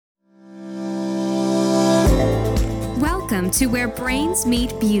to Where Brains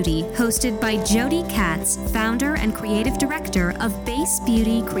Meet Beauty, hosted by Jody Katz, founder and creative director of Base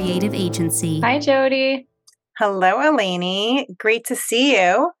Beauty Creative Agency. Hi, Jody. Hello, Eleni. Great to see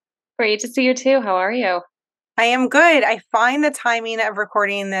you. Great to see you too. How are you? I am good. I find the timing of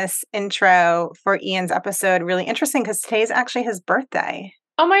recording this intro for Ian's episode really interesting because today is actually his birthday.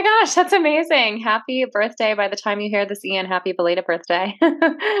 Oh my gosh, that's amazing. Happy birthday. By the time you hear this, Ian, happy belated birthday.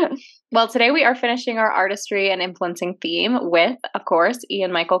 Well, today we are finishing our artistry and influencing theme with, of course,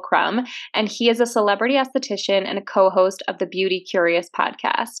 Ian Michael Crumm. And he is a celebrity esthetician and a co-host of the BeautyCurious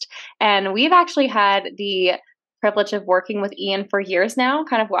podcast. And we've actually had the privilege of working with Ian for years now,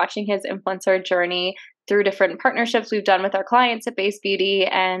 kind of watching his influencer journey through different partnerships we've done with our clients at Base Beauty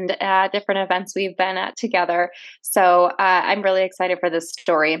and different events we've been at together. So I'm really excited for this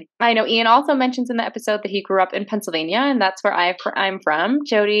story. I know Ian also mentions in the episode that he grew up in Pennsylvania, and that's where I'm from.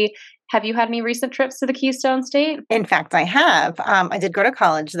 Jody, have you had any recent trips to the Keystone State? In fact, I have. I did go to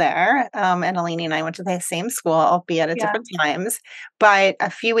college there, and Eleni and I went to the same school, albeit at different times. But a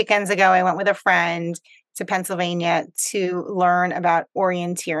few weekends ago, I went with a friend to Pennsylvania to learn about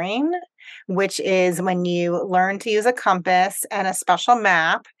orienteering, which is when you learn to use a compass and a special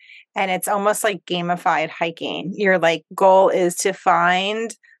map, and it's almost like gamified hiking. Your goal is to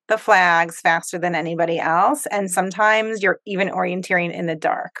find the flags faster than anybody else, and sometimes you're even orienteering in the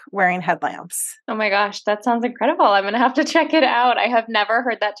dark, wearing headlamps. Oh my gosh, that sounds incredible. I'm going to have to check it out. I have never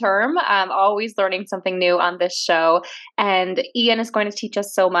heard that term. I'm always learning something new on this show, and Ian is going to teach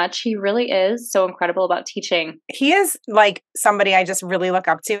us so much. He really is so incredible about teaching. He is somebody I just really look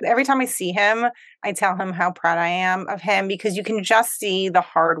up to. Every time I see him, I tell him how proud I am of him because you can just see the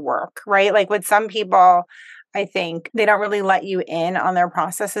hard work, right? With some people, I think they don't really let you in on their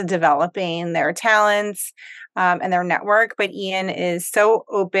process of developing their talents and their network. But Ian is so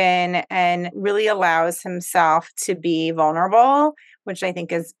open and really allows himself to be vulnerable, which I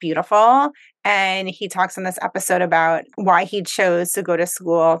think is beautiful. And he talks in this episode about why he chose to go to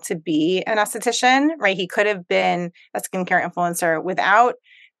school to be an esthetician, right? He could have been a skincare influencer without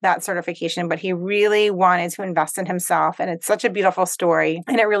that certification, but he really wanted to invest in himself. And it's such a beautiful story.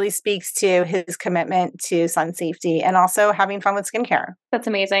 And it really speaks to his commitment to sun safety and also having fun with skincare. That's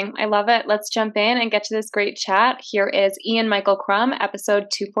amazing. I love it. Let's jump in and get to this great chat. Here is Ian Michael Crumm, episode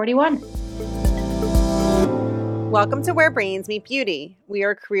 241. Welcome to Where Brains Meet Beauty. We are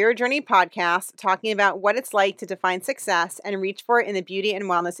a career journey podcast talking about what it's like to define success and reach for it in the beauty and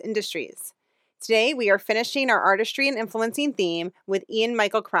wellness industries. Today, we are finishing our artistry and influencing theme with Ian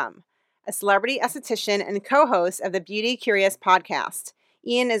Michael Crumm, a celebrity esthetician and co-host of the BeautyCurious podcast.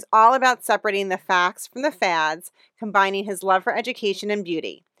 Ian is all about separating the facts from the fads, combining his love for education and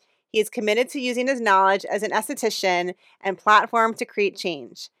beauty. He is committed to using his knowledge as an esthetician and platform to create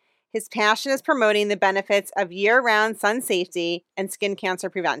change. His passion is promoting the benefits of year-round sun safety and skin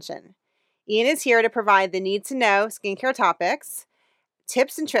cancer prevention. Ian is here to provide the need-to-know skincare topics,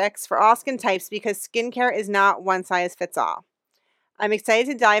 tips and tricks for all skin types because skincare is not one size fits all. I'm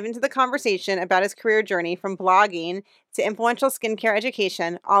excited to dive into the conversation about his career journey from blogging to influential skincare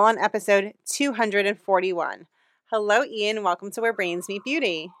education, all on episode 241. Hello, Ian. Welcome to Where Brains Meet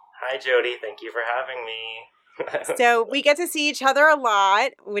Beauty. Hi, Jody. Thank you for having me. So we get to see each other a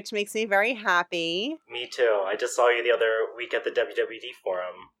lot, which makes me very happy. Me too. I just saw you the other week at the WWD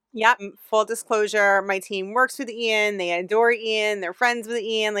forum. Yep. Full disclosure, my team works with Ian. They adore Ian. They're friends with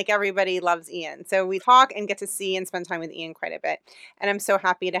Ian. Everybody loves Ian. So we talk and get to see and spend time with Ian quite a bit. And I'm so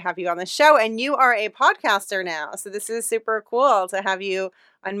happy to have you on the show. And you are a podcaster now. So this is super cool to have you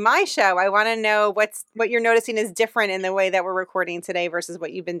on my show. I want to know what you're noticing is different in the way that we're recording today versus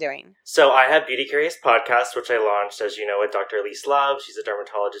what you've been doing. So I have BeautyCurious podcast, which I launched, as you know, with Dr. Elise Love. She's a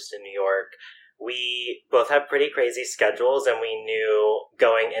dermatologist in New York. We both have pretty crazy schedules, and we knew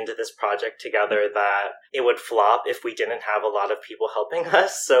going into this project together that it would flop if we didn't have a lot of people helping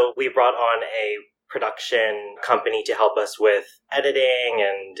us. So we brought on a production company to help us with editing,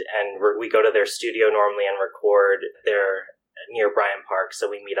 and we go to their studio normally and record. They're near Bryant Park, so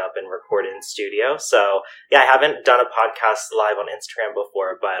we meet up and record in studio. So yeah, I haven't done a podcast live on Instagram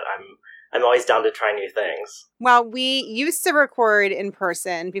before, but I'm always down to try new things. Well, we used to record in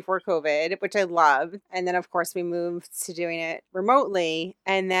person before COVID, which I loved. And then, of course, we moved to doing it remotely.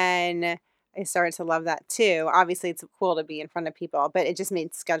 And then I started to love that too. Obviously, it's cool to be in front of people, but it just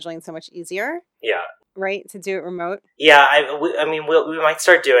made scheduling so much easier. Yeah. Right? To do it remote? Yeah. I mean, we might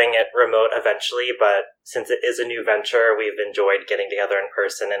start doing it remote eventually, but since it is a new venture, we've enjoyed getting together in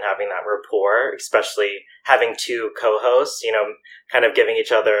person and having that rapport, especially having two co-hosts, kind of giving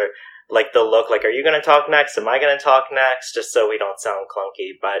each other like the look, like, are you going to talk next? Am I going to talk next? Just so we don't sound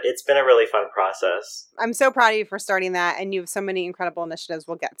clunky. But it's been a really fun process. I'm so proud of you for starting that. And you have so many incredible initiatives.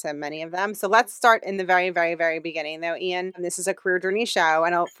 We'll get to many of them. So let's start in the very, very, very beginning, though, Ian. This is a career journey show.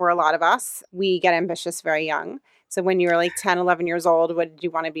 And for a lot of us, we get ambitious very young. So when you were like 10, 11 years old, what did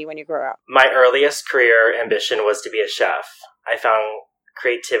you want to be when you grew up? My earliest career ambition was to be a chef. I found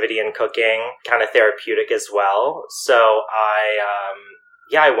creativity in cooking kind of therapeutic as well. So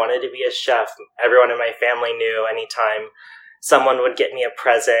I wanted to be a chef. Everyone in my family knew anytime someone would get me a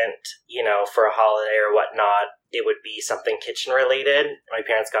present, for a holiday or whatnot, it would be something kitchen related. My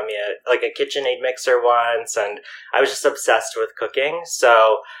parents got me a KitchenAid mixer once, and I was just obsessed with cooking.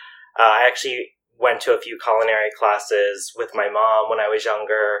 So I actually went to a few culinary classes with my mom when I was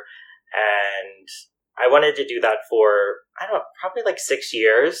younger, and I wanted to do that for, probably like 6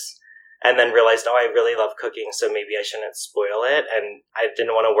 years. And then realized, I really love cooking, so maybe I shouldn't spoil it. And I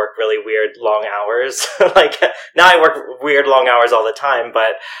didn't want to work really weird, long hours. Now I work weird, long hours all the time,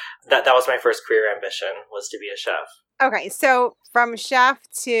 but that was my first career ambition, was to be a chef. Okay, so from chef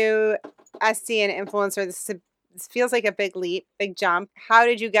to SD and influencer, this feels like a big leap, big jump. How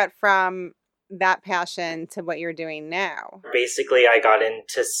did you get from that passion to what you're doing now? Basically, I got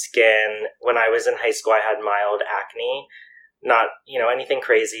into skin when I was in high school. I had mild acne. Not, anything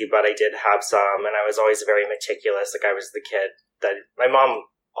crazy, but I did have some, and I was always very meticulous. Like, I was the kid that my mom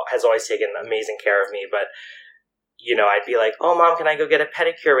has always taken amazing care of me, but, I'd be like, oh, Mom, can I go get a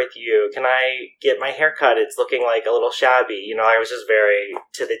pedicure with you? Can I get my hair cut? It's looking like a little shabby. I was just very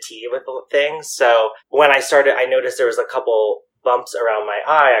to the T with things. So when I started, I noticed there was a couple bumps around my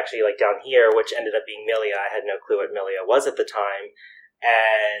eye, actually, like down here, which ended up being milia. I had no clue what milia was at the time.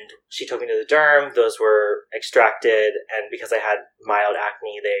 And she took me to the derm. Those were extracted. And because I had mild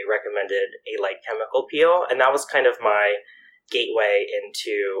acne, they recommended a light chemical peel. And that was kind of my gateway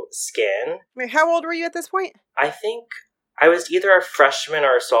into skin. Wait, how old were you at this point? I think I was either a freshman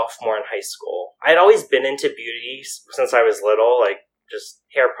or a sophomore in high school. I'd always been into beauty since I was little, like just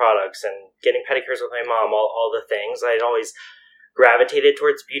hair products and getting pedicures with my mom, all the things. I'd always gravitated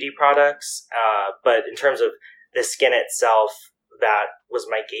towards beauty products. But in terms of the skin itself, that was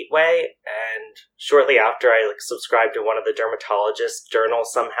my gateway. And shortly after, I subscribed to one of the dermatologist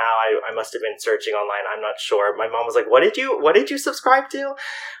journals somehow. I must have been searching online. I'm not sure. My mom was like, what did you subscribe to?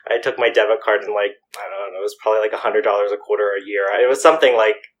 I took my debit card and I don't know, it was probably like $100 a quarter a year. It was something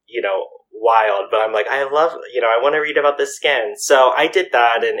wild, but I'm like, I love, I want to read about the skin. So I did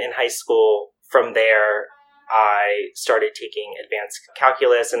that. And in high school, from there, I started taking advanced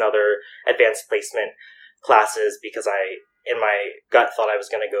calculus and other advanced placement classes because in my gut, thought I was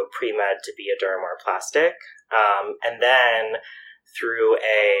going to go pre-med to be a derm or plastic. And then through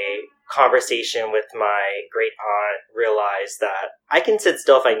a conversation with my great aunt, realized that I can sit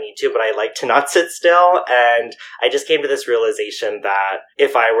still if I need to, but I like to not sit still. And I just came to this realization that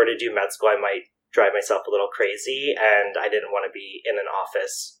if I were to do med school, I might drive myself a little crazy, and I didn't want to be in an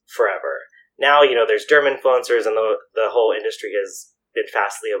office forever. Now, there's derm influencers, and the whole industry has been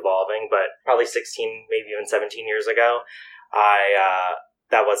fastly evolving, but probably 16, maybe even 17 years ago,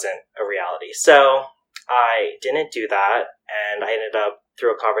 that wasn't a reality. So I didn't do that, and I ended up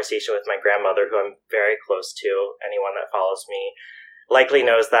through a conversation with my grandmother, who I'm very close to. Anyone that follows me likely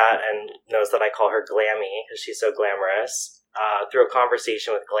knows that, and knows that I call her Glammy because she's so glamorous. Through a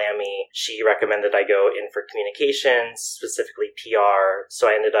conversation with Glammy, she recommended I go in for communications, specifically PR. So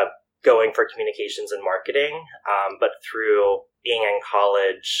I ended up going for communications and marketing, but through being in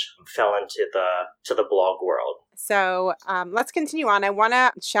college, fell into the blog world. So let's continue on. I want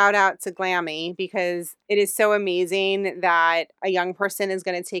to shout out to Glammy because it is so amazing that a young person is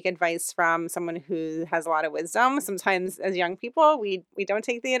going to take advice from someone who has a lot of wisdom. Sometimes as young people, we don't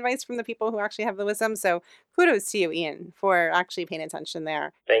take the advice from the people who actually have the wisdom. So kudos to you, Ian, for actually paying attention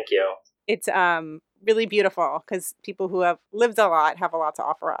there. Thank you. It's really beautiful because people who have lived a lot have a lot to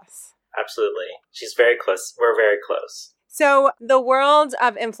offer us. Absolutely. She's very close. We're very close. So the world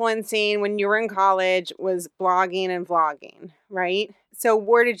of influencing when you were in college was blogging and vlogging, right? So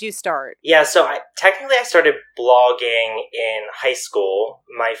where did you start? Yeah, so I started blogging in high school.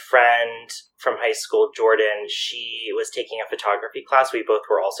 My friend from high school, Jordan, she was taking a photography class. We both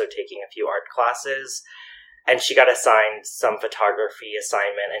were also taking a few art classes. And she got assigned some photography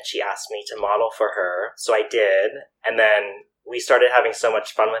assignment, and she asked me to model for her. So I did. And then we started having so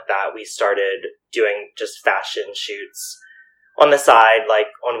much fun with that. We started doing just fashion shoots on the side, like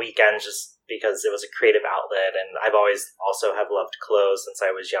on weekends, just because it was a creative outlet. And I've always also have loved clothes since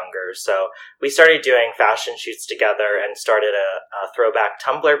I was younger. So we started doing fashion shoots together and started a throwback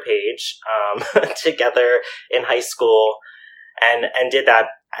Tumblr page together in high school. and did that,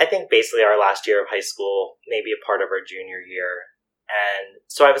 I think, basically our last year of high school, maybe a part of our junior year. And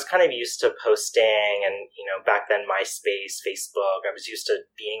so I was kind of used to posting and, back then MySpace, Facebook, I was used to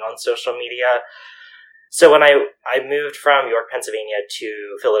being on social media. So when I moved from York, Pennsylvania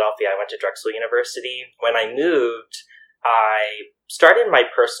to Philadelphia, I went to Drexel University. When I moved, I started my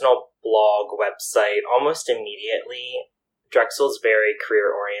personal blog website almost immediately. Drexel's very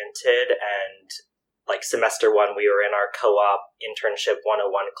career-oriented, and like semester one, we were in our co-op internship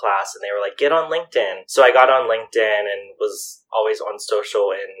 101 class, and they were like, get on LinkedIn. So I got on LinkedIn and was always on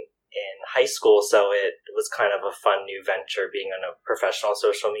social in high school, so it was kind of a fun new venture being on a professional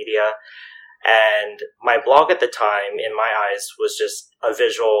social media. And my blog at the time, in my eyes, was just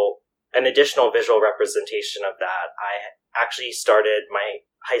an additional visual representation of that. I actually started my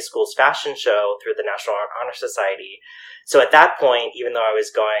high school's fashion show through the National Honor Society. So at that point, even though I was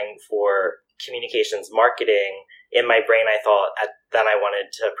going for communications marketing, in my brain I thought that I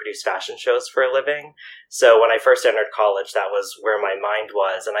wanted to produce fashion shows for a living. So when I first entered college, that was where my mind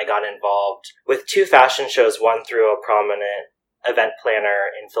was, and I got involved with 2 fashion shows, one through a prominent event planner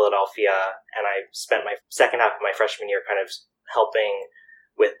in Philadelphia, and I spent my second half of my freshman year kind of helping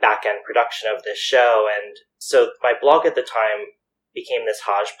with back-end production of this show. And so my blog at the time became this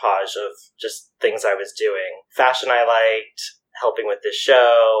hodgepodge of just things I was doing. Fashion I liked, helping with this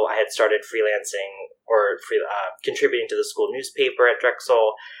show. I had started freelancing or contributing to the school newspaper at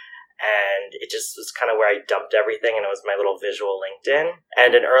Drexel, and it just was kind of where I dumped everything, and it was my little visual LinkedIn.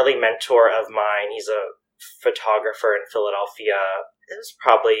 And an early mentor of mine, he's a photographer in Philadelphia. It was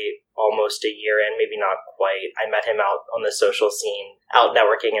probably almost a year in, maybe not quite. I met him out on the social scene, out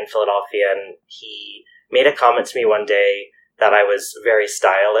networking in Philadelphia, and he made a comment to me one day that I was very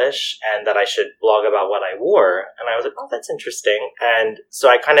stylish and that I should blog about what I wore. And I was like, oh, that's interesting. And so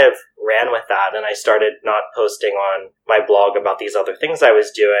I kind of ran with that, and I started not posting on my blog about these other things I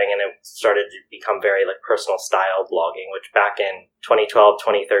was doing, and it started to become very like personal style blogging, which back in 2012,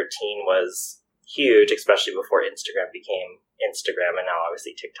 2013 was huge, especially before Instagram became Instagram, and now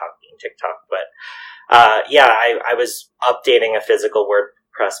obviously TikTok being TikTok. But I was updating a physical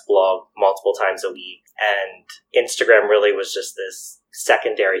WordPress blog multiple times a week, and Instagram really was just this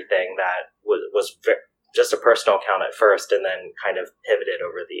secondary thing that was just a personal account at first, and then kind of pivoted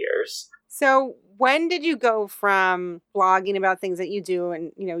over the years. So when did you go from blogging about things that you do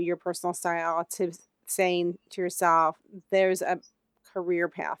and, your personal style to saying to yourself, there's a career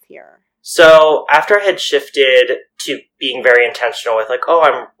path here? So after I had shifted to being very intentional with like, oh,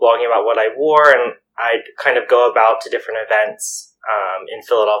 I'm blogging about what I wore, and I'd kind of go about to different events in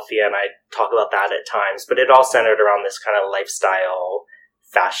Philadelphia, and I'd talk about that at times, but it all centered around this kind of lifestyle,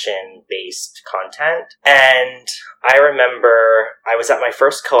 fashion-based content. And I remember I was at my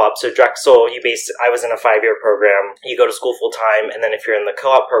first co-op. So Drexel, I was in a 5-year program. You go to school full-time, and then if you're in the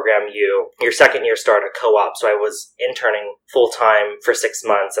co-op program, your second year start a co-op. So I was interning full-time for 6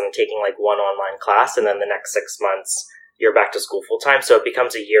 months and taking like one online class, and then the next 6 months, you're back to school full-time. So it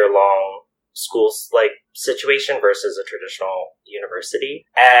becomes a year-long school like situation versus a traditional university.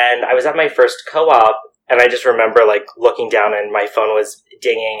 And I was at my first co-op, and I just remember like looking down, and my phone was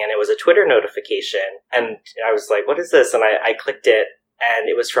dinging, and it was a Twitter notification. And I was like, what is this? And I clicked it, and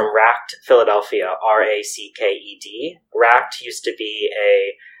it was from Racked Philadelphia, RACKED. Racked used to be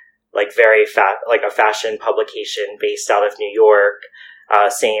a fashion publication based out of New York,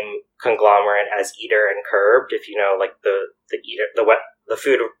 same conglomerate as Eater and Curbed. If you know, like the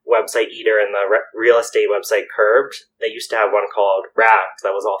food website Eater and the real estate website Curbed, they used to have one called Racked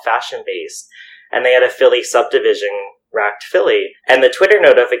that was all fashion based. And they had a Philly subdivision, Racked Philly. And the Twitter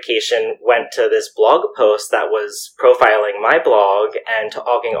notification went to this blog post that was profiling my blog and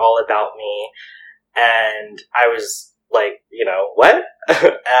talking all about me. And I was like, what?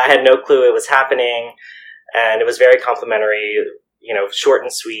 I had no clue it was happening. And it was very complimentary, short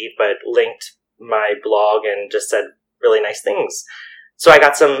and sweet, but linked my blog and just said really nice things. So I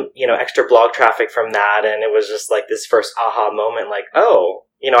got some, extra blog traffic from that. And it was just like this first aha moment, like, oh,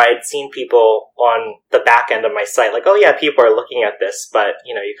 I had seen people on the back end of my site, like, oh yeah, people are looking at this, but,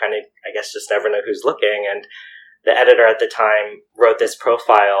 you kind of, I guess, just never know who's looking. And the editor at the time wrote this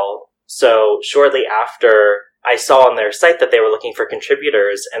profile. So shortly after, I saw on their site that they were looking for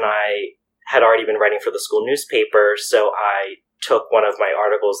contributors, and I had already been writing for the school newspaper. So I took one of my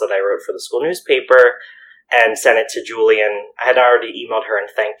articles that I wrote for the school newspaper and sent it to Julian. I had already emailed her and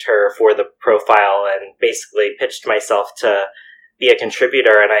thanked her for the profile, and basically pitched myself to be a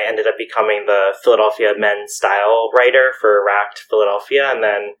contributor, and I ended up becoming the Philadelphia men's style writer for Racked Philadelphia, and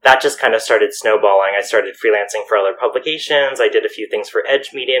then that just kind of started snowballing. I started freelancing for other publications. I did a few things for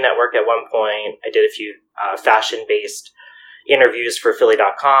Edge Media Network at one point. I did a few fashion-based interviews for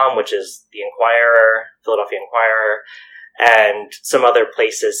Philly.com, which is the Inquirer, Philadelphia Inquirer, and some other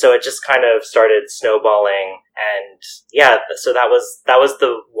places. So it just kind of started snowballing. And yeah, so that was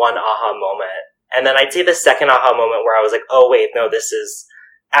the one aha moment. And then I'd say the second aha moment where I was like, oh wait, no, this is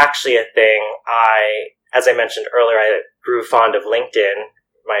actually a thing. As I mentioned earlier, I grew fond of LinkedIn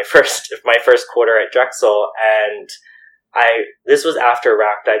my first quarter at Drexel, and this was after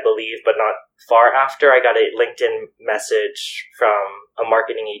Racked, I believe, but not far after. I got a LinkedIn message from a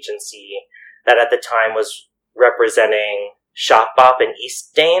marketing agency that at the time was representing Shopbop and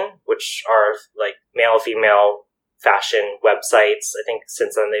Eastdane, which are like male-female fashion websites. I think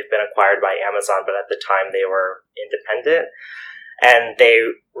since then they've been acquired by Amazon, but at the time they were independent. And they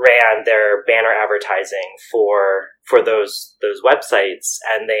ran their banner advertising for those websites,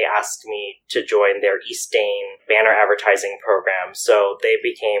 and they asked me to join their Eastdane banner advertising program. So they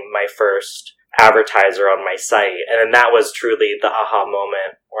became my first advertiser on my site. And then that was truly the aha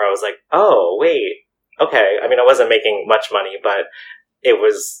moment where I was like, oh, wait, okay. I mean, I wasn't making much money, but it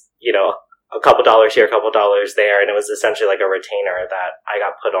was, a couple dollars here, a couple dollars there. And it was essentially like a retainer that I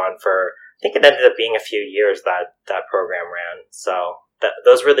got put on for, I think it ended up being a few years that program ran. So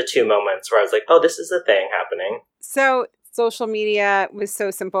those were the two moments where I was like, oh, this is a thing happening. So social media was so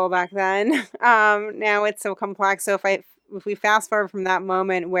simple back then. Now it's so complex. So if we fast forward from that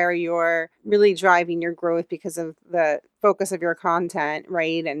moment where you're really driving your growth because of the focus of your content,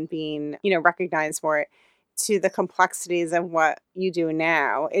 right, and being, recognized for it, to the complexities of what you do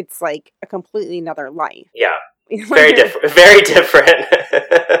now, it's like a completely another life. Yeah, very different. Very different.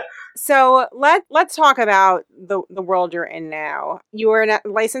 So let's talk about the world you're in now. You are a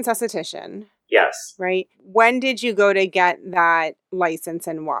licensed esthetician. Yes. Right? When did you go to get that license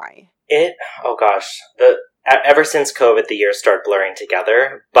and why? Ever since COVID, the years start blurring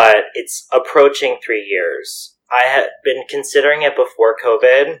together, but it's approaching 3 years. I had been considering it before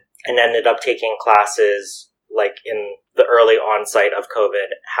COVID and ended up taking classes like in the early onset of COVID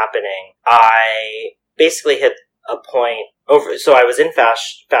happening. I basically hit a point so I was in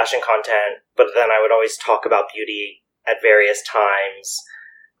fashion content, but then I would always talk about beauty at various times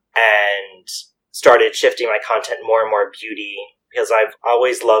and started shifting my content more and more beauty because I've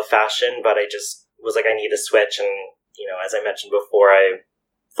always loved fashion, but I just was like, I need to switch. And, as I mentioned before, I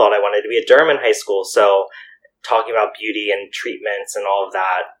thought I wanted to be a derm in high school. So talking about beauty and treatments and all of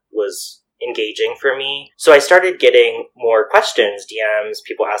that was engaging for me. So I started getting more questions, DMs,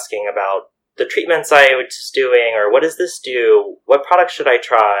 people asking about the treatments I was just doing, or what does this do? What product should I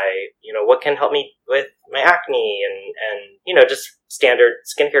try? What can help me with my acne? And just standard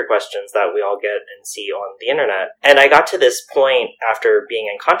skincare questions that we all get and see on the internet. And I got to this point after being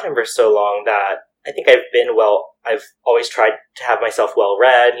in content for so long that I think I've always tried to have myself well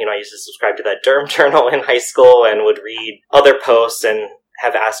read. I used to subscribe to that derm journal in high school and would read other posts and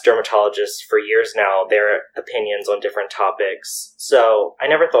have asked dermatologists for years now their opinions on different topics. So I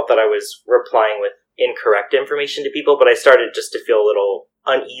never thought that I was replying with incorrect information to people, but I started just to feel a little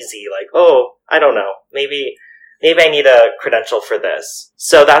uneasy, like, oh, I don't know, maybe I need a credential for this.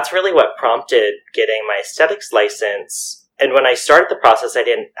 So that's really what prompted getting my aesthetics license. And when I started the process, I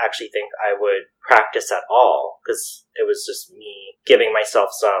didn't actually think I would practice at all because it was just me giving myself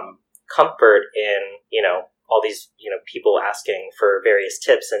some comfort in, all these, people asking for various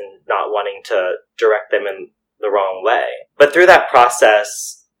tips and not wanting to direct them in the wrong way. But through that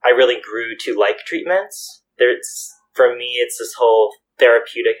process, I really grew to like treatments. For me, it's this whole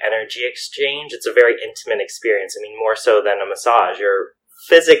therapeutic energy exchange. It's a very intimate experience. I mean, more so than a massage. You're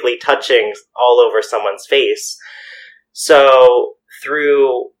physically touching all over someone's face. So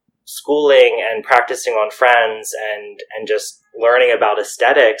through schooling and practicing on friends and just learning about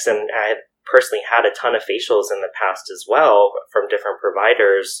aesthetics, and I had personally had a ton of facials in the past as well from different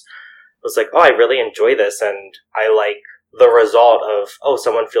providers, I was like, oh, I really enjoy this, and I like the result of, oh,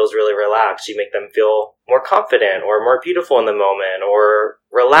 someone feels really relaxed. You make them feel more confident or more beautiful in the moment or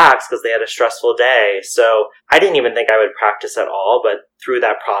relaxed because they had a stressful day. So I didn't even think I would practice at all, but through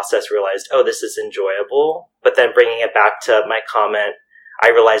that process realized, oh, this is enjoyable. But then bringing it back to my comment, I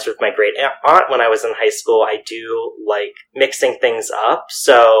realized with my great aunt when I was in high school, I do like mixing things up.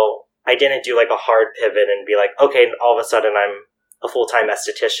 So I didn't do like a hard pivot and be like, okay, all of a sudden I'm a full-time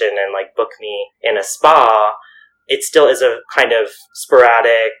esthetician and like book me in a spa. It still is a kind of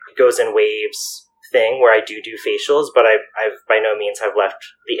sporadic, goes in waves thing where I do facials, but I've by no means have left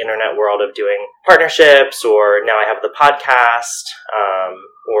the internet world of doing partnerships, or now I have the podcast,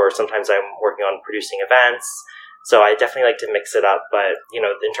 or sometimes I'm working on producing events. So I definitely like to mix it up. But,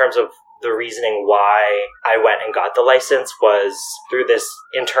 in terms of the reasoning why I went and got the license was through this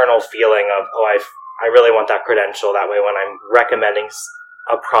internal feeling of, oh, I really want that credential. That way when I'm recommending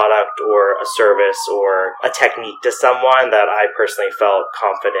a product or a service or a technique to someone, that I personally felt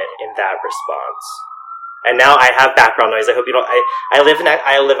confident in that response. And now I have background noise. I hope you don't.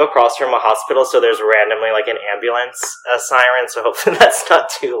 I live across from a hospital, so there's randomly like an ambulance siren. So hopefully that's not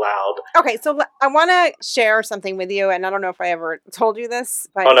too loud. Okay, so I want to share something with you, and I don't know if I ever told you this,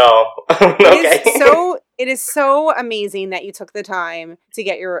 but oh no, okay. It is so amazing that you took the time to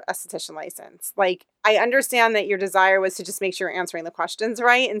get your esthetician license. Like, I understand that your desire was to just make sure you're answering the questions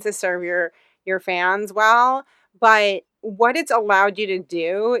right and to serve your fans well, but what it's allowed you to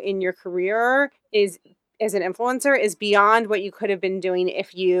do in your career is, as an influencer, is beyond what you could have been doing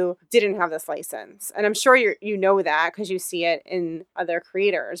if you didn't have this license. And I'm sure you know that because you see it in other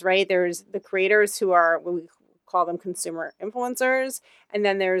creators, right? There's the creators who are, what we call them, consumer influencers, and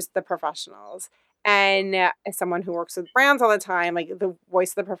then there's the professionals. And as someone who works with brands all the time, like, the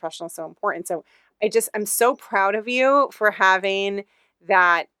voice of the professional is so important. So I'm so proud of you for having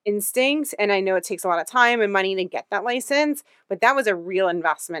that instinct. And I know it takes a lot of time and money to get that license, but that was a real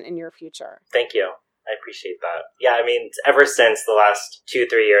investment in your future. Thank you. I appreciate that. Yeah, I mean, ever since the last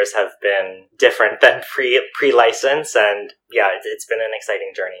 2-3 years have been different than pre-license, and yeah, it's been an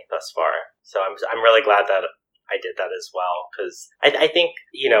exciting journey thus far. So I'm really glad that I did that as well, because I think,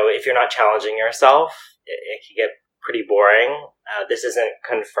 if you're not challenging yourself, it can get pretty boring. This isn't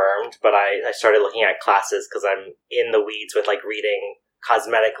confirmed, but I started looking at classes because I'm in the weeds with like reading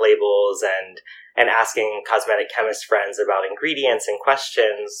cosmetic labels and asking cosmetic chemist friends about ingredients and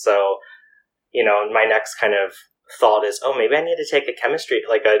questions. So, my next kind of thought is, oh, maybe I need to take a chemistry,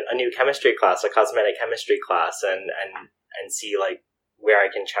 like a new chemistry class, a cosmetic chemistry class, and see like where I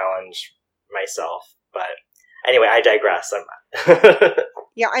can challenge myself. But anyway, I digress.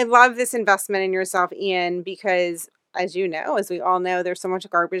 Yeah, I love this investment in yourself, Ian, because as we all know, there's so much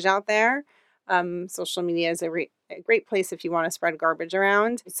garbage out there. Social media is a great place if you want to spread garbage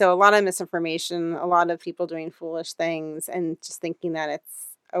around. So a lot of misinformation, a lot of people doing foolish things and just thinking that it's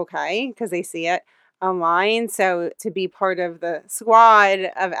okay because they see it online. So to be part of the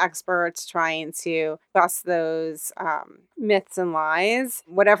squad of experts trying to bust those myths and lies,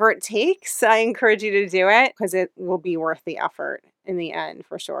 whatever it takes, I encourage you to do it because it will be worth the effort in the end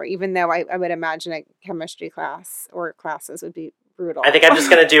for sure. Even though I would imagine a chemistry class or classes would be brutal. I think I'm just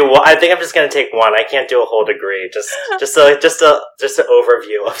gonna take one. I can't do a whole degree. Just an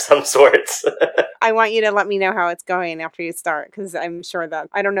overview of some sorts. I want you to let me know how it's going after you start, because I'm sure that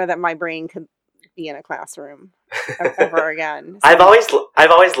I don't know that my brain could be in a classroom ever again. So. I've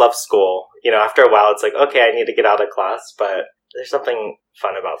always loved school. After a while, it's like, okay, I need to get out of class, but there's something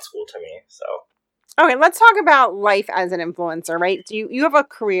fun about school to me. So. Okay, let's talk about life as an influencer, right? You have a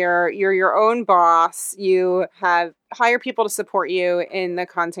career, you're your own boss, you hire people to support you in the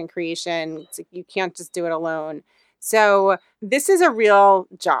content creation. You can't just do it alone. So this is a real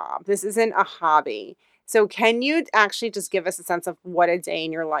job. This isn't a hobby. So can you actually just give us a sense of what a day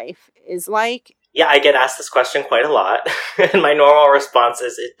in your life is like? Yeah, I get asked this question quite a lot. And my normal response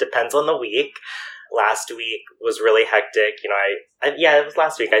is it depends on the week. Last week was really hectic. It was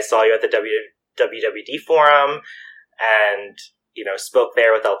last week. I saw you at the WWD forum and, spoke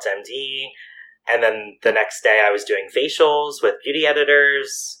there with LTMD. And then the next day I was doing facials with beauty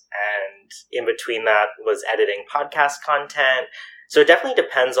editors. And in between that was editing podcast content. So it definitely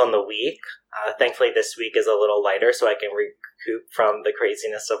depends on the week. Thankfully this week is a little lighter so I can recoup from the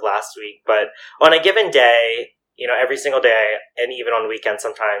craziness of last week. But on a given day, every single day, and even on weekends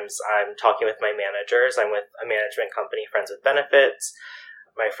sometimes, I'm talking with my managers. I'm with a management company, Friends with Benefits.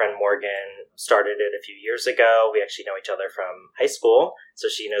 My friend Morgan started it a few years ago. We actually know each other from high school, so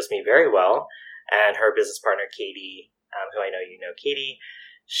she knows me very well. And her business partner, Katie, who I know you know, Katie,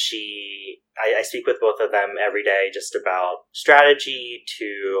 I speak with both of them every day just about strategy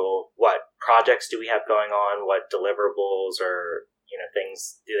to what projects do we have going on, what deliverables or,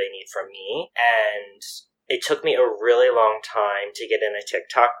 things do they need from me. And it took me a really long time to get in a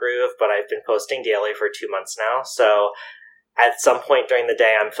TikTok groove, but I've been posting daily for 2 months now. So at some point during the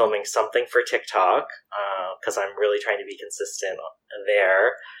day, I'm filming something for TikTok because I'm really trying to be consistent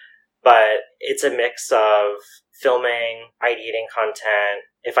there. But it's a mix of filming, ideating content.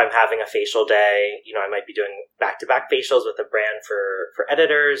 If I'm having a facial day, I might be doing back-to-back facials with a brand for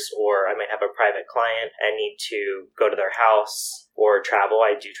editors, or I might have a private client and need to go to their house or travel.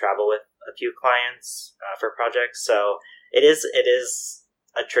 I do travel with a few clients for projects. So it is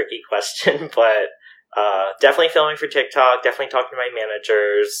a tricky question, but definitely filming for TikTok, definitely talking to my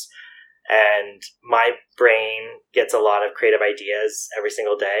managers, and my brain gets a lot of creative ideas every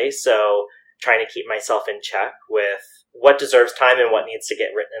single day. So trying to keep myself in check with what deserves time and what needs to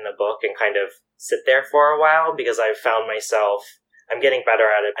get written in a book and kind of sit there for a while because I've found myself, I'm getting better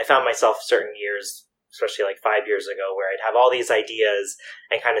at it. I found myself certain years, especially like 5 years ago, where I'd have all these ideas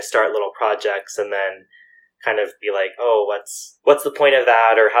and kind of start little projects and then kind of be like, oh, what's the point of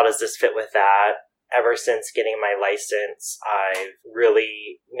that? Or how does this fit with that? Ever since getting my license, I've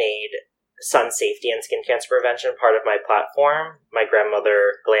really made sun safety and skin cancer prevention part of my platform. My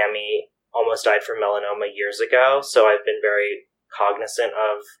grandmother, Glammy, almost died from melanoma years ago, so I've been very cognizant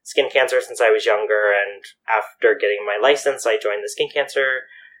of skin cancer since I was younger, and after getting my license, I joined the Skin Cancer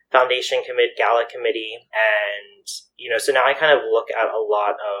Foundation Gala Committee, and, so now I kind of look at a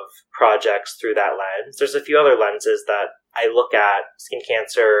lot of projects through that lens. There's a few other lenses that I look at: skin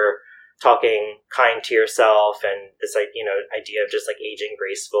cancer, talking kind to yourself, and this idea of just like aging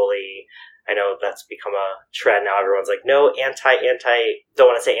gracefully. I know that's become a trend now. Everyone's like, no, don't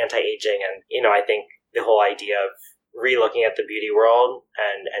want to say anti-aging. And, I think the whole idea of re-looking at the beauty world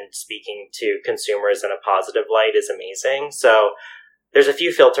and speaking to consumers in a positive light is amazing. So there's a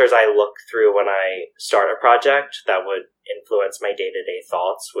few filters I look through when I start a project that would influence my day-to-day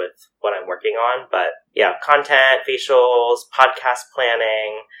thoughts with what I'm working on. But yeah, content, facials, podcast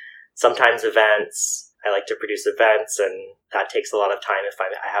planning, sometimes events. I like to produce events, and that takes a lot of time if I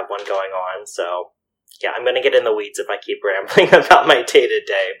have one going on. So yeah, I'm going to get in the weeds if I keep rambling about my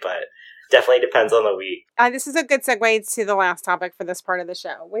day-to-day, but definitely depends on the week. This is a good segue to the last topic for this part of the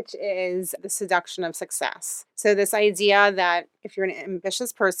show, which is the seduction of success. So this idea that if you're an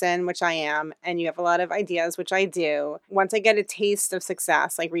ambitious person, which I am, and you have a lot of ideas, which I do, once I get a taste of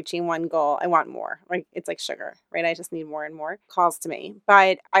success, like reaching one goal, I want more. Like it's like sugar, right? I just need more and more. Calls to me.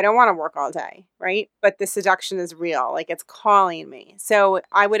 But I don't want to work all day, right? But the seduction is real. Like it's calling me. So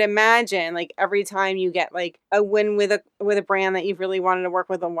I would imagine like every time you get like a win with a brand that you've really wanted to work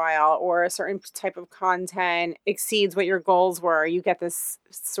with a while, or a certain type of content exceeds what your goals were, you get this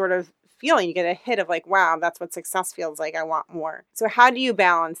sort of feeling, you get a hit of like, wow, that's what success feels like. I want more. So how do you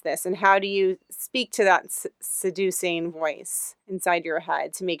balance this, and how do you speak to that seducing voice inside your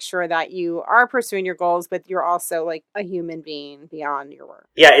head to make sure that you are pursuing your goals, but you're also like a human being beyond your work?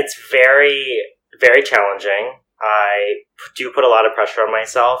 Yeah, it's very, very challenging. I do put a lot of pressure on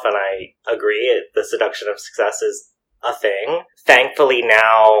myself, and I agree, the seduction of success is a thing. Thankfully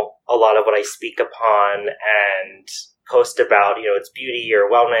now, a lot of what I speak upon and post about, it's beauty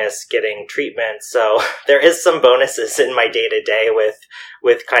or wellness, getting treatment. So there is some bonuses in my day-to-day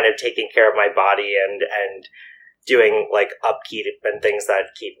with kind of taking care of my body and doing like upkeep and things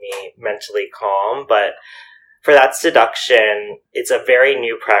that keep me mentally calm. But for that seduction, it's a very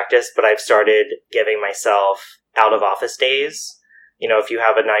new practice, but I've started giving myself out of office days. If you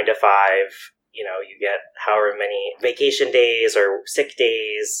have a 9 to 5, you get however many vacation days or sick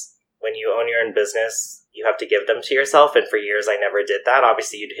days. When you own your own business, you have to give them to yourself. And for years, I never did that.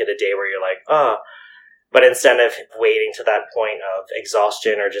 Obviously, you'd hit a day where you're like, oh. But instead of waiting to that point of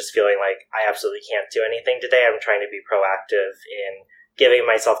exhaustion or just feeling like I absolutely can't do anything today, I'm trying to be proactive in giving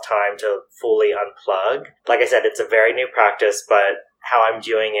myself time to fully unplug. Like I said, it's a very new practice, but how I'm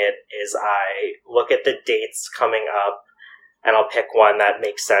doing it is I look at the dates coming up, and I'll pick one that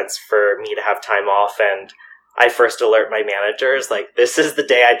makes sense for me to have time off. And I first alert my managers, like, this is the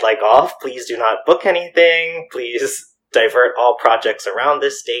day I'd like off. Please do not book anything. Please divert all projects around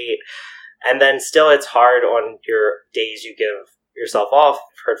this date. And then still it's hard on your days you give yourself off.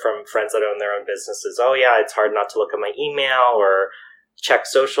 I've heard from friends that own their own businesses, oh yeah, it's hard not to look at my email or check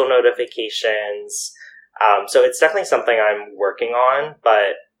social notifications. So it's definitely something I'm working on,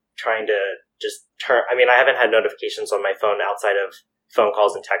 but trying to just I haven't had notifications on my phone outside of phone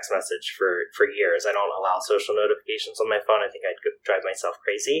calls and text message for years. I don't allow social notifications on my phone. I think I'd drive myself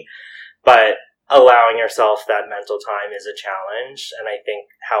crazy. But allowing yourself that mental time is a challenge. And I think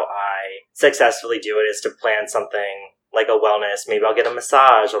how I successfully do it is to plan something like a wellness. Maybe I'll get a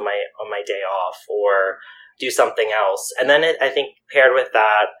massage on my day off, or do something else. And then I think paired with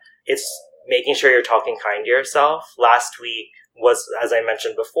that, it's making sure you're talking kind to yourself. Last week was, as I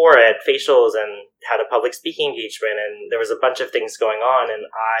mentioned before, I had facials and had a public speaking engagement, and there was a bunch of things going on, and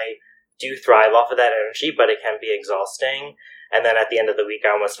I do thrive off of that energy, but it can be exhausting. And then at the end of the week,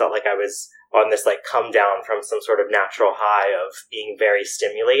 I almost felt like I was on this like come down from some sort of natural high of being very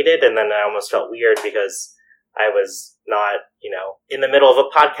stimulated. And then I almost felt weird because I was not, in the middle of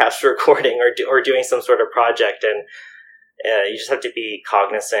a podcast recording or doing some sort of project. And you just have to be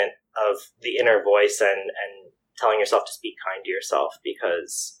cognizant of the inner voice and telling yourself to speak kind to yourself,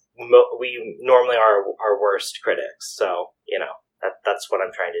 because we normally are our worst critics. So, that's what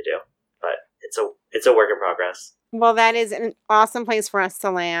I'm trying to do. But it's a work in progress. Well, that is an awesome place for us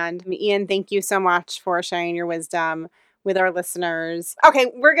to land. Ian, thank you so much for sharing your wisdom with our listeners.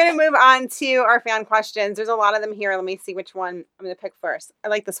 Okay, we're going to move on to our fan questions. There's a lot of them here. Let me see which one I'm going to pick first. I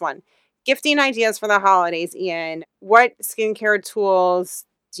like this one. Gifting ideas for the holidays, Ian. What skincare tools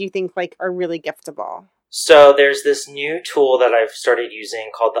do you think are really giftable? So there's this new tool that I've started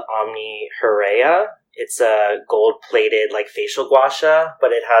using called the Omni Hurea. It's a gold-plated facial gua sha,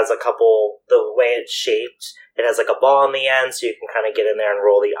 but it has the way it's shaped, it has a ball on the end, so you can kind of get in there and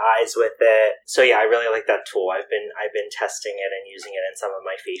roll the eyes with it. So yeah, I really like that tool. I've been testing it and using it in some of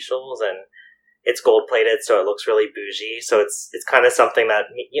my facials, and it's gold-plated, so it looks really bougie. So it's kind of something that,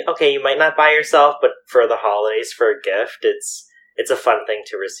 okay, you might not buy yourself, but for the holidays, for a gift, it's a fun thing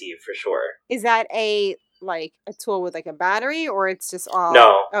to receive for sure. Is that a tool with a battery, or it's just all...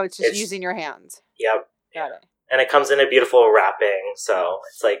 No. Oh, it's just using your hands. Yep. Got it. And it comes in a beautiful wrapping, so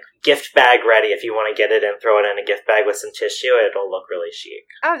it's gift bag ready. If you want to get it and throw it in a gift bag with some tissue, it'll look really chic.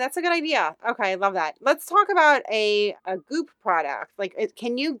 Oh, that's a good idea. Okay, I love that. Let's talk about a Goop product.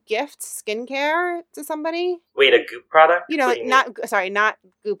 Can you gift skincare to somebody? Wait, a Goop product? Not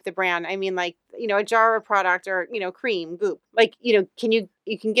Goop the brand. I mean, a jar of product or, cream, Goop. You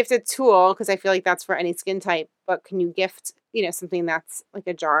can gift a tool, because I feel that's for any skin type, but can you gift, something that's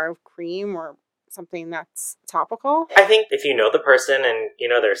a jar of cream or something that's topical? I think if you know the person and you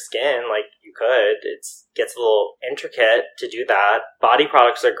know their skin, you could. It gets a little intricate to do that. Body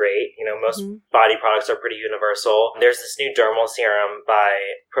products are great. Most body products are pretty universal. There's this new dermal serum by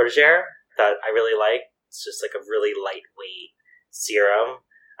Protégère that I really like. It's just a really lightweight serum.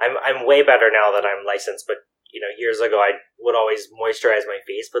 I'm way better now that I'm licensed, but years ago I would always moisturize my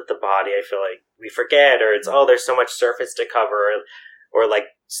face, but the body, I feel we forget, or it's, there's so much surface to cover, or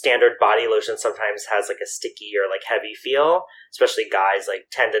standard body lotion sometimes has a sticky or heavy feel, especially guys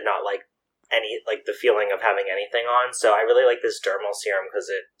tend to not like any the feeling of having anything on. So I really like this dermal serum because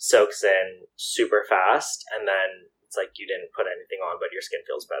it soaks in super fast, and then it's you didn't put anything on, but your skin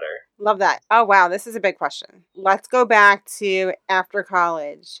feels better. Love that. Oh, wow. This is a big question. Let's go back to after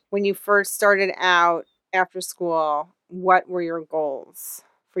college. When you first started out after school, what were your goals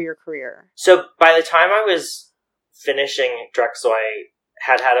for your career? So by the time I was finishing Drexel, I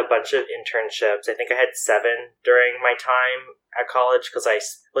had a bunch of internships. I think I had 7 during my time at college, because I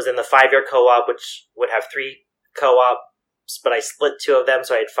was in the 5-year co-op, which would have 3 co-ops, but I split 2 of them,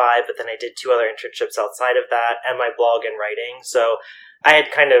 so I had 5, but then I did 2 other internships outside of that, and my blog and writing. So I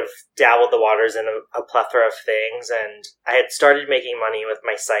had kind of dabbled the waters in a plethora of things, and I had started making money with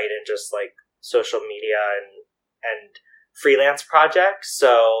my site and just social media and freelance projects.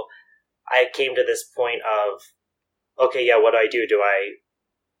 So I came to this point of, okay, yeah, what do? Do I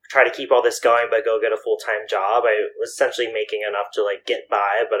try to keep all this going but go get a full-time job? I was essentially making enough to get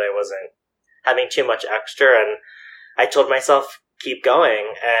by, but I wasn't having too much extra, and I told myself, keep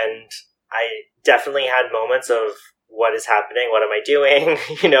going. And I definitely had moments of, what is happening? What am I doing?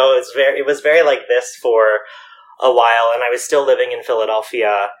 It was very like this for a while, and I was still living in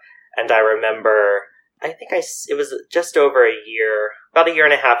Philadelphia. And I remember, it was just over a year, about a year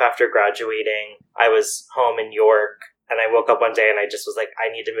and a half after graduating, I was home in New York, and I woke up one day and I just was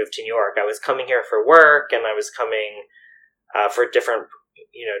I need to move to New York. I was coming here for work, and I was coming for different,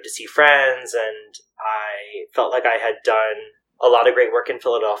 to see friends, and I felt I had done a lot of great work in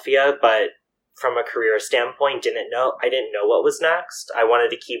Philadelphia, but from a career standpoint, I didn't know what was next. I wanted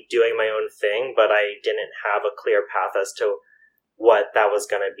to keep doing my own thing, but I didn't have a clear path as to what that was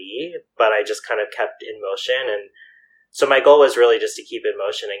going to be, but I just kind of kept in motion. And so my goal was really just to keep in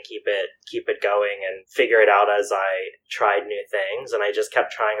motion and keep it going and figure it out as I tried new things. And I just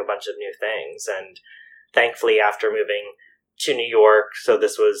kept trying a bunch of new things. And thankfully, after moving to New York, so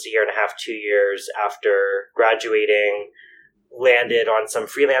this was a year and a half, 2 years after graduating, landed on some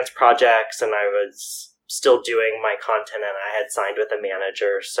freelance projects, and I was still doing my content, and I had signed with a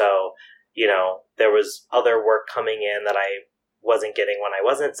manager. So, there was other work coming in that I wasn't getting when I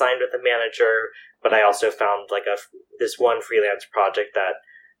wasn't signed with a manager, but I also found this one freelance project that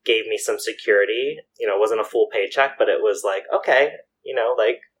gave me some security. It wasn't a full paycheck, but it was okay,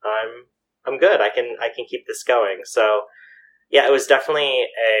 I'm good. I can keep this going. So yeah, it was definitely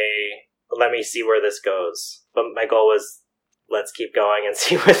let me see where this goes. But my goal was, let's keep going and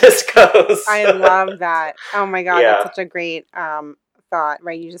see where this goes. I love that. Oh my God. Yeah. That's such a great thought,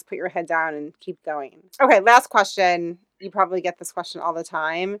 right? You just put your head down and keep going. Okay. Last question. You probably get this question all the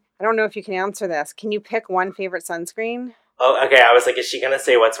time. I don't know if you can answer this. Can you pick one favorite sunscreen? Oh, okay. I was like, is she going to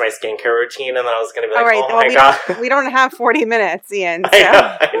say what's my skincare routine? And then I was going to be like, right. oh my God. We don't have 40 minutes, Ian. So.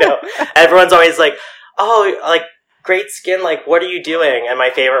 I know. Everyone's always like, oh, great skin. What are you doing? And my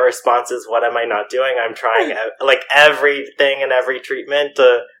favorite response is, what am I not doing? I'm trying everything and every treatment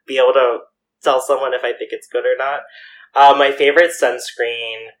to be able to tell someone if I think it's good or not. My favorite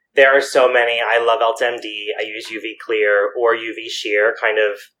sunscreen, there are so many. I love Ulta MD. I use UV Clear or UV Sheer, kind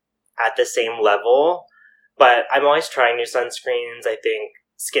of at the same level. But I'm always trying new sunscreens. I think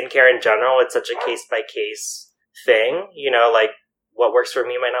skincare in general, it's such a case-by-case thing. Like what works for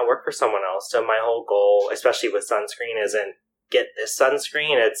me might not work for someone else. So my whole goal, especially with sunscreen, isn't get this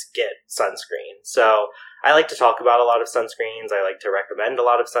sunscreen, it's get sunscreen. So I like to talk about a lot of sunscreens. I like to recommend a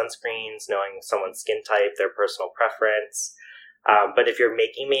lot of sunscreens, knowing someone's skin type, their personal preference. But if you're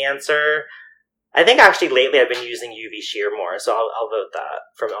making me answer, I think actually lately I've been using UV Sheer more. So I'll vote that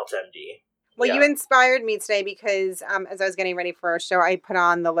from Ulta MD. Well, you inspired me today because as I was getting ready for our show, I put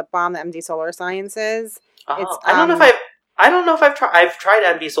on the lip balm, the MD Solar Sciences. Oh, I don't know if I've tried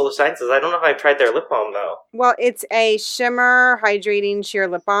MD Solar Sciences. I don't know if I've tried their lip balm though. Well, it's a shimmer hydrating sheer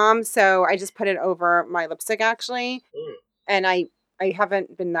lip balm, so I just put it over my lipstick actually. And I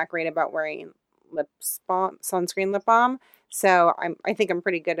haven't been that great about wearing sunscreen lip balm, so I think I'm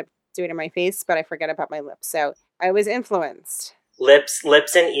pretty good at doing it on my face, but I forget about my lips. So I was influenced. Lips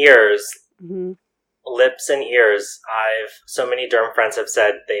and ears. Mm-hmm. Lips and ears. So many derm friends have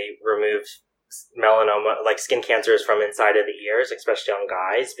said they removed melanoma, like skin cancers from inside of the ears, especially on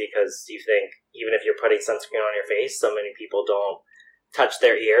guys, because you think even if you're putting sunscreen on your face, so many people don't touch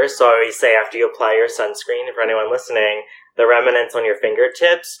their ears. So I always say after you apply your sunscreen, for anyone listening, the remnants on your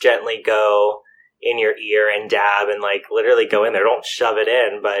fingertips, gently go in your ear and dab and like literally go in there. Don't shove it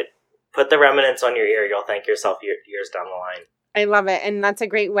in, but put the remnants on your ear. You'll thank yourself years down the line. I love it. And that's a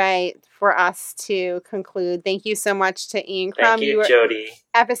great way for us to conclude. Thank you so much to Ian Crumm. Thank you, Jody.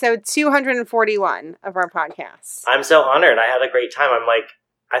 Episode 241 of our podcast. I'm so honored. I had a great time. I'm like,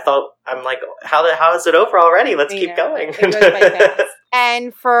 how is it over already? Let's keep going. It goes by fast.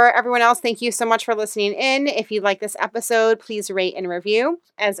 And for everyone else, thank you so much for listening in. If you like this episode, please rate and review.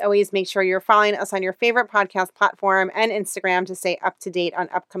 As always, make sure you're following us on your favorite podcast platform and Instagram to stay up to date on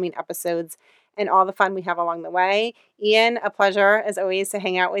upcoming episodes and all the fun we have along the way. Ian, a pleasure, as always, to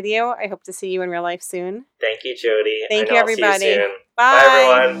hang out with you. I hope to see you in real life soon. Thank you, Jody. Thank you, everybody. See you soon.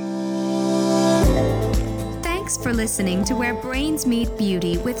 Bye, everyone. Thanks for listening to Where Brains Meet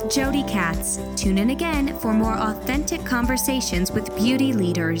Beauty with Jody Katz. Tune in again for more authentic conversations with beauty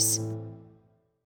leaders.